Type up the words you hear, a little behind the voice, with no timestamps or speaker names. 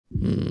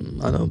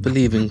I don't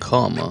believe in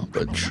karma,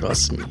 but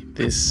trust me,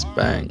 this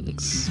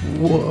bangs.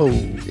 Whoa,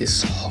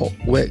 this hot,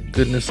 wet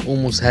goodness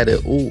almost had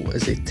it all,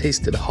 as they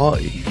tasted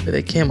hearty, but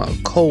they came out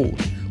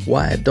cold.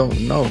 Why, I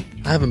don't know.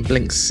 I haven't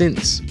blinked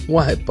since.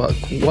 Why, Buck?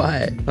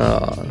 Why?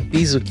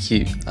 These are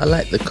cute. I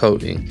like the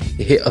coating.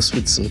 It hit us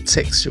with some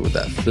texture with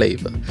that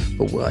flavour.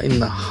 But we're in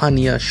the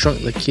honey, I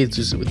shrunk the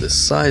kids with the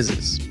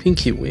sizes.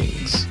 Pinky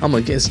wings. I'm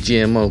against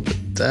GMO, but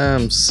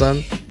damn,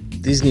 son.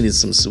 These needed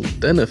some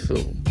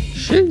sildenafil.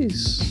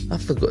 Jeez. I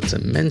forgot to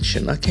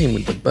mention, I came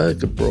with the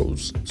burger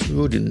bros, so we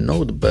already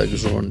know the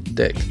burgers are on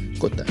deck.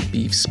 Got that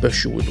beef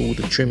special with all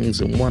the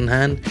trimmings in one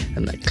hand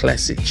and that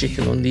classic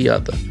chicken on the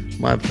other.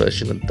 My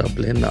version of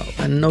doubling up.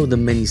 I know the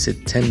menu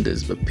said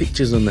tenders, but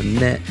pictures on the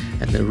net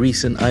and the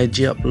recent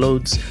IG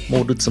uploads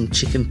molded some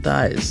chicken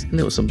thighs, and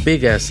there were some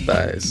big ass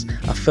thighs.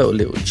 I felt a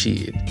little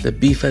cheated. The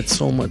beef had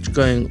so much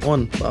going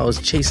on, but I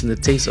was chasing the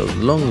taste I was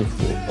longing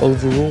for.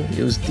 Overall,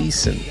 it was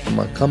decent, and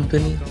my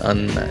company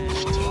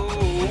unmatched.